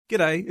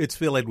G'day, it's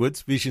Phil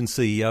Edwards, Vision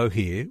CEO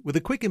here, with a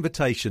quick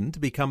invitation to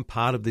become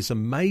part of this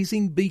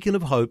amazing beacon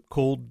of hope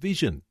called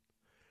Vision.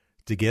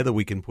 Together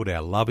we can put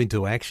our love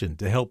into action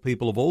to help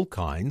people of all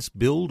kinds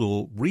build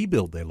or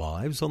rebuild their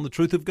lives on the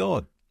truth of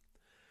God.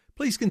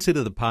 Please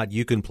consider the part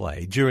you can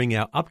play during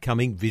our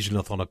upcoming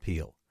Visionathon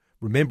appeal,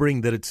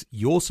 remembering that it's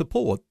your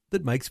support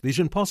that makes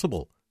Vision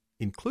possible,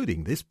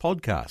 including this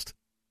podcast.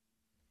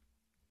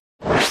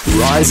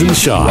 Rise and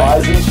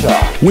Shine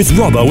with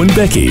Robbo and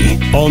Becky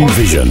on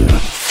Vision.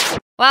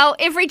 Well,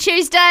 every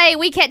Tuesday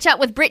we catch up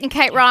with Brett and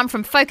Kate Ryan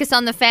from Focus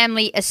on the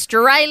Family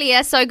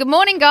Australia. So good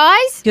morning,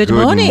 guys. Good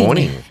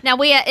morning. Now,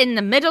 we are in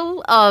the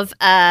middle of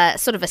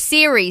sort of a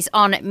series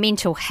on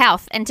mental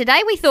health. And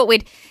today we thought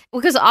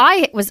because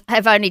I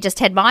have only just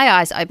had my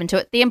eyes open to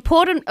it, the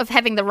importance of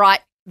having the right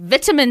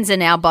vitamins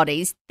in our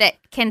bodies that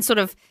can sort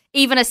of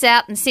even us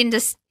out and send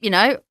us,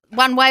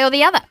 one way or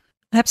the other.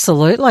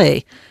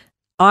 Absolutely.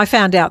 I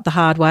found out the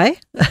hard way.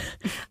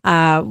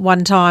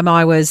 One time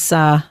I was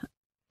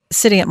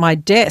sitting at my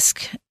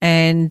desk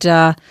and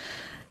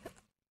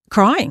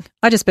crying.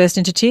 I just burst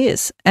into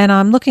tears. And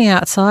I'm looking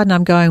outside and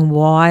I'm going,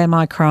 why am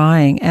I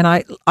crying? And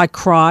I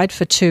cried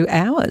for 2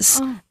 hours.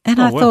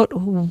 I thought,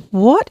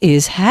 what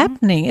is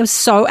happening? It was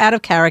so out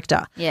of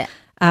character. Yeah.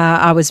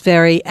 I was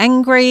very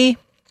angry.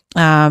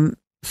 For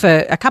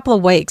a couple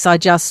of weeks, I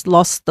just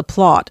lost the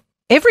plot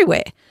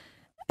everywhere.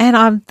 And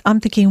I'm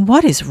thinking,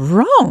 what is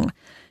wrong?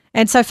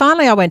 And so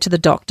finally I went to the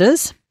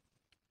doctors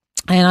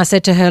and I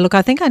said to her, look,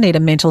 I think I need a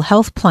mental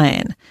health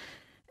plan.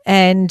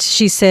 And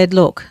she said,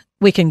 look,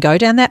 we can go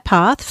down that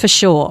path for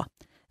sure,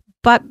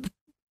 but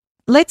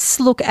let's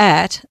look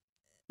at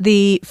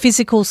the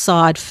physical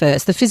side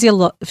first, the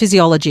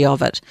physiology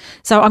of it.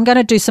 So I'm going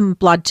to do some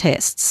blood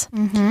tests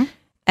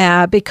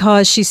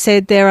because she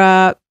said there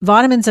are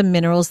vitamins and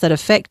minerals that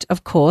affect,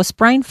 of course,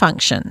 brain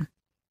function.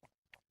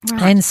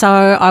 Right. And so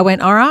I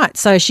went, all right.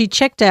 So she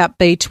checked out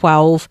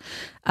B12,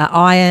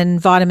 iron,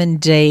 vitamin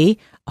D,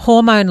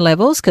 hormone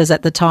levels, because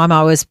at the time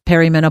I was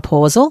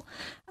perimenopausal,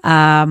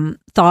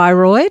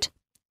 thyroid,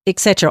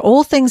 etc.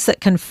 All things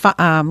that can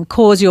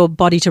cause your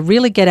body to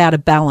really get out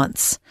of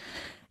balance.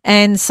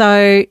 And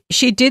so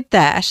she did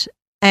that.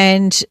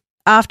 And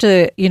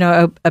after,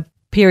 a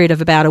period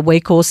of about a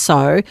week or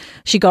so,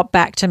 she got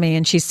back to me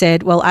and she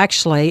said, well,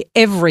 actually,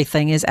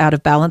 everything is out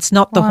of balance,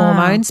 not the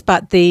hormones,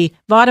 but the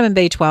vitamin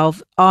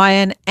B12,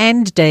 iron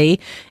and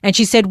D. And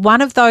she said one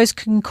of those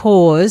can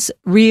cause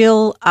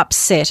real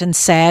upset and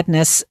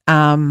sadness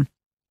and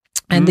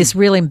this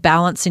real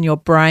imbalance in your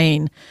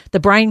brain. The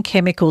brain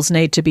chemicals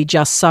need to be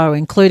just so,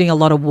 including a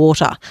lot of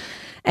water.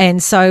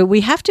 And so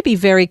we have to be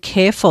very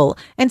careful.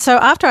 And so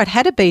after I'd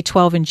had a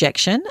B12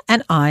 injection,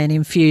 an iron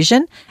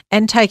infusion,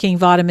 and taking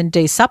vitamin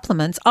D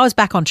supplements, I was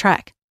back on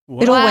track.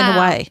 Wow. It all went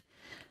away.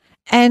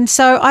 And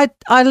so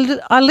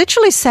I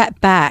literally sat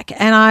back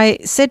and I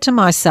said to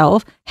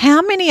myself,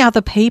 how many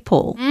other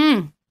people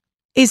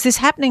is this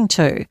happening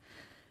to?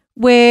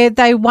 Where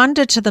they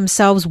wonder to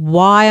themselves,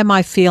 why am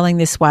I feeling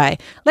this way?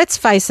 Let's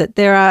face it,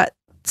 there are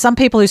some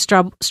people who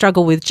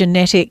struggle with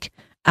genetic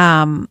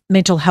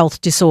mental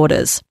health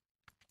disorders,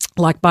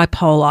 like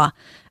bipolar,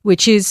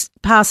 which is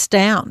passed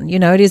down.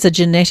 It is a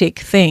genetic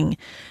thing.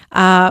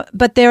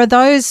 But there are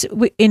those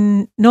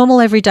in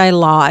normal everyday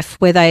life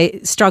where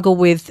they struggle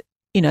with,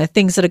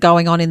 things that are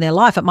going on in their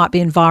life. It might be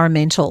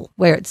environmental,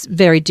 where it's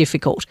very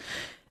difficult.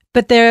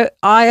 But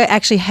I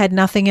actually had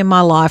nothing in my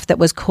life that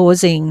was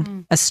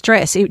causing a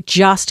stress. It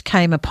just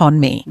came upon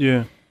me.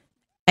 Yeah.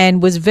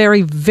 And was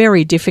very,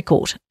 very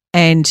difficult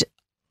and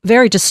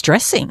very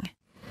distressing.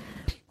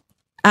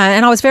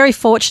 And I was very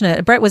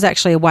fortunate. Brett was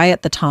actually away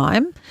at the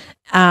time,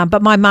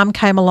 but my mum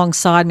came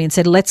alongside me and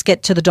said, let's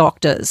get to the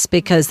doctors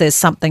because there's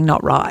something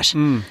not right.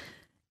 And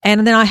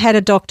then I had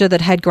a doctor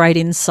that had great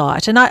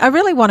insight. And I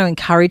really want to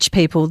encourage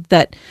people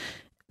that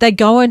they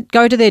go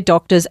to their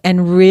doctors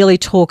and really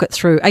talk it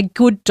through. A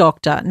good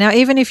doctor. Now,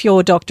 even if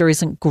your doctor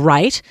isn't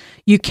great,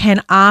 you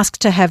can ask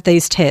to have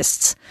these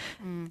tests.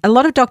 A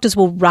lot of doctors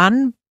will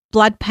run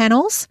blood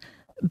panels,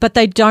 but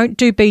they don't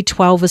do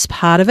B12 as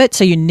part of it,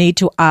 so you need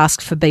to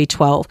ask for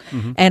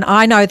B12. And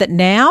I know that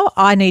now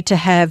I need to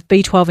have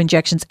B12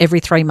 injections every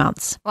 3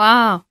 months.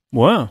 Wow.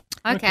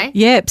 Okay.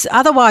 Yep.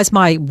 Otherwise,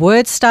 my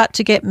words start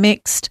to get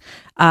mixed.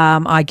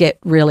 I get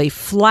really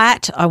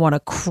flat. I want to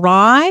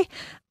cry.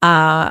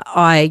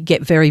 I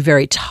get very,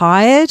 very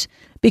tired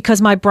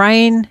because my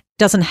brain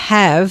doesn't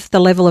have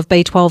the level of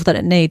B12 that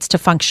it needs to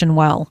function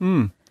well.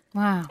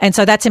 Wow. And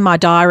so that's in my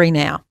diary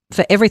now.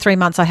 For every 3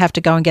 months I have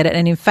to go and get it.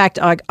 And in fact,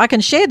 I can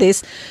share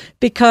this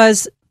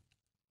because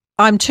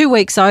I'm 2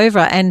 weeks over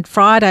and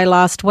Friday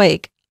last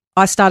week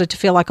I started to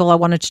feel like all I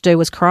wanted to do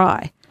was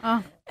cry.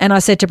 And I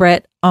said to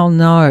Brett, oh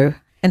no.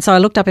 And so I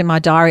looked up in my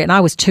diary and I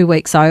was 2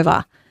 weeks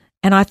over.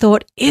 And I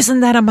thought,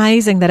 isn't that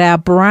amazing that our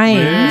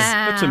brains,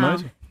 That's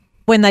amazing.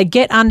 when they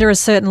get under a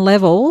certain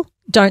level,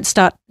 don't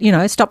start,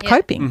 stop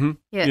coping.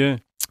 Yeah.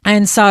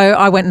 And so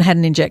I went and had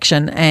an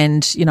injection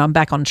and, I'm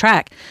back on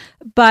track.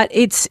 But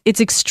it's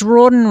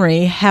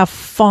extraordinary how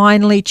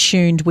finely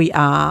tuned we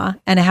are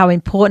and how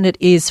important it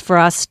is for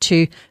us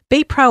to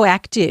be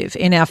proactive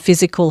in our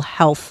physical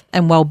health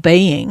and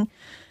well-being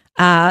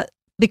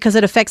because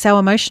it affects our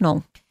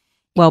emotional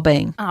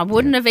well-being. I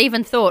wouldn't have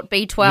even thought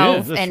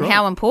B12 and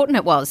how important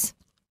it was.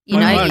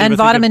 And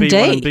vitamin D.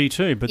 Vitamin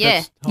B2, but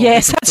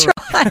that's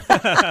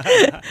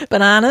right.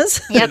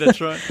 Bananas. Yep.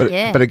 that's right.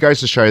 But it goes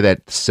to show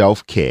that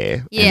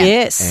self-care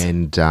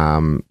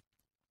and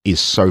is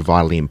so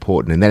vitally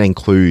important. And that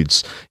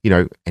includes,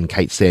 and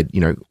Kate said,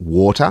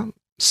 water,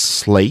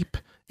 sleep,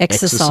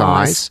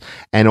 exercise,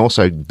 and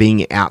also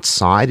being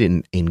outside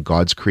in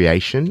God's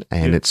creation.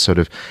 And it's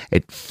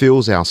it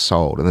fills our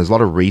soul. And there's a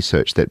lot of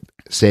research that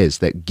says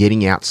that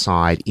getting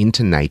outside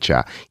into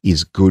nature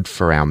is good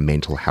for our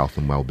mental health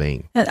and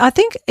well-being. I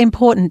think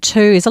important too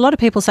is a lot of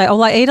people say,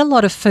 I eat a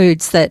lot of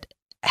foods that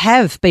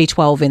have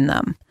B12 in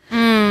them.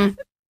 Mm.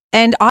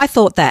 And I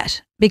thought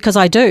that because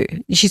I do.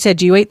 She said,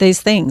 do you eat these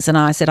things? And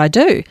I said, I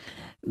do.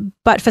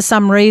 But for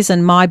some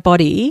reason, my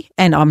body,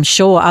 and I'm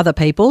sure other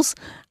people's,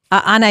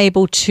 are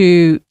unable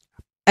to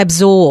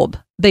absorb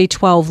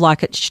B12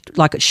 like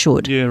it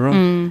should. Yeah, right.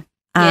 Mm.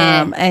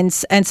 Yeah.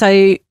 And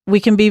so we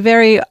can be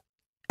very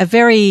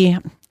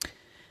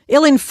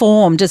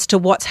ill-informed as to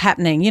what's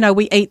happening.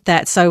 We eat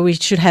that, so we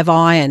should have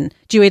iron.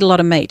 Do you eat a lot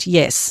of meat?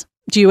 Yes.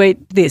 Do you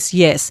eat this?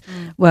 Yes.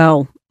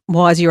 Well,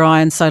 why is your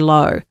iron so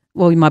low?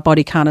 Well, my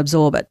body can't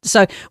absorb it.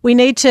 So we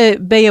need to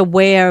be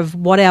aware of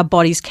what our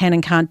bodies can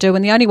and can't do,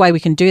 and the only way we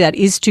can do that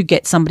is to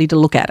get somebody to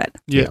look at it.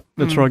 Yeah,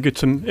 that's right. Get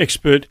some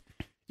expert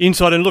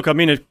insight. And look, I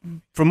mean,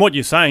 from what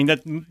you're saying,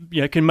 that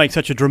can make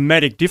such a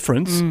dramatic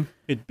difference.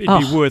 It'd be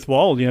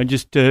worthwhile,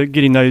 just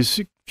getting those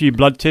few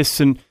blood tests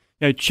and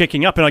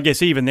checking up. And I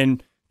guess even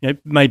then,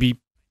 maybe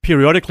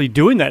periodically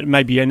doing that,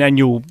 maybe an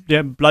annual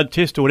blood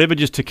test or whatever,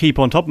 just to keep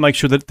on top, make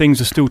sure that things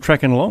are still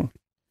tracking along.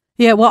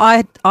 Yeah,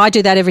 well, I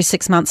do that every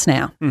 6 months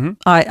now. Mm-hmm.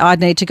 I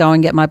need to go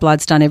and get my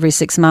bloods done every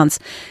 6 months.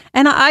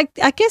 And I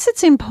guess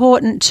it's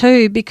important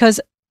too because,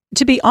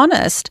 to be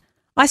honest,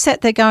 I sat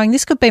there going,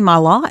 this could be my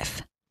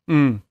life.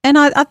 And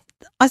I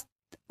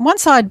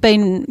once I'd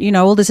been,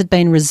 all this had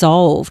been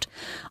resolved,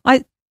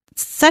 I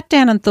sat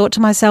down and thought to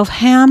myself,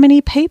 how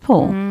many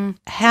people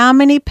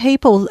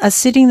are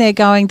sitting there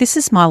going, this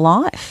is my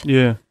life?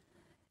 Yeah.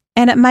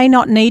 And it may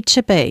not need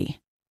to be.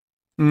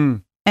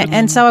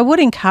 And so I would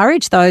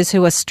encourage those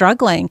who are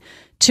struggling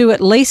to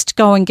at least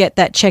go and get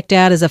that checked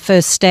out as a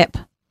first step.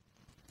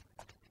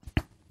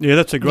 Yeah,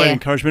 that's a great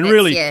encouragement.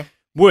 Really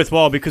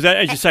worthwhile because,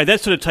 as you say,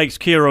 that sort of takes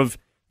care of,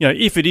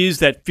 if it is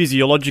that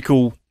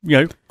physiological,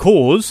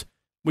 cause,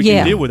 we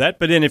can deal with that.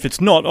 But then if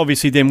it's not,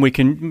 obviously then we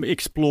can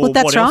explore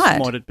what else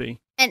might it be.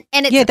 And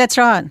it's, that's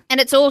right. And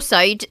it's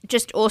also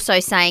just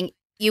saying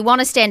you want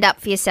to stand up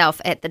for yourself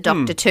at the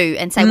doctor too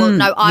and say, well,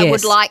 no, I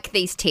would like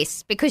these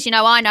tests because,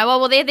 I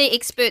know, they're the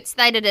experts,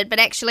 they did it, but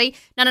actually,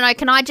 no,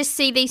 can I just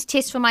see these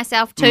tests for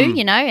myself too,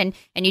 and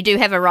you do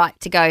have a right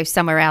to go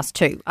somewhere else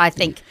too. I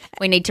think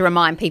we need to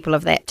remind people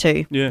of that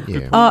too. Yeah.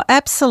 Good point. Oh,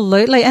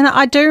 absolutely. And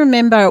I do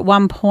remember at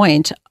one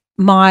point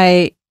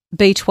my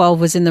B12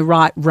 was in the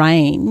right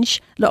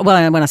range. Well,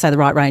 when I say the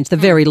right range, the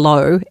very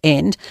low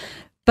end.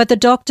 But the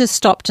doctor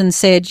stopped and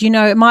said,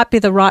 it might be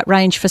the right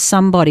range for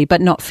somebody,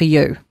 but not for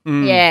you.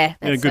 Yeah,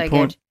 that's good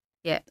point.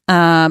 Good.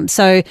 Yeah.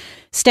 So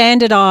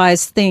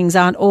standardised things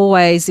aren't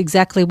always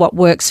exactly what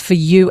works for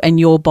you and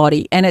your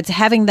body. And it's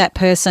having that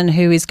person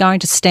who is going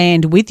to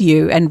stand with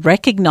you and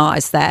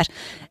recognise that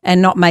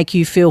and not make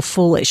you feel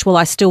foolish. Well,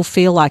 I still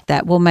feel like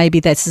that. Well, maybe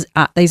these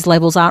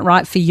levels aren't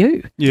right for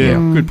you. Yeah,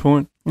 good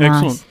point.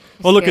 Nice. Excellent.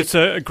 Well, look, it's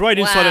a great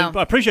insight. And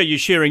I appreciate you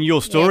sharing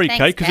your story,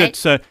 Kate, because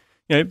it's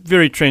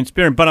very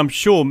transparent. But I'm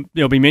sure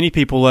there'll be many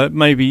people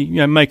maybe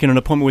making an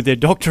appointment with their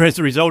doctor as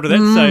a result of that.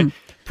 So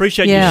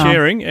appreciate you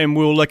sharing, and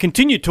we'll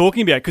continue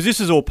talking about it because this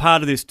is all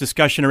part of this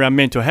discussion around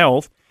mental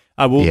health.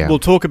 We'll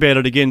talk about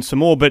it again some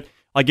more. But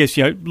I guess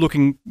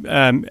looking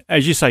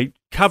as you say,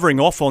 covering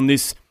off on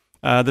this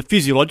the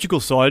physiological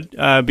side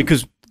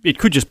because it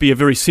could just be a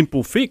very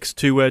simple fix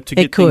to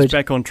get things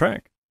back on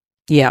track.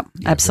 Yeah,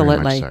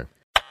 absolutely. Very much so.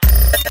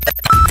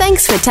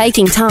 Thanks for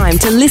taking time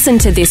to listen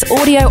to this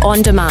audio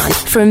on demand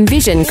from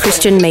Vision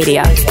Christian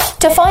Media.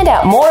 To find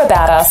out more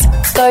about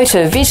us, go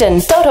to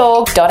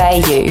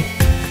vision.org.au.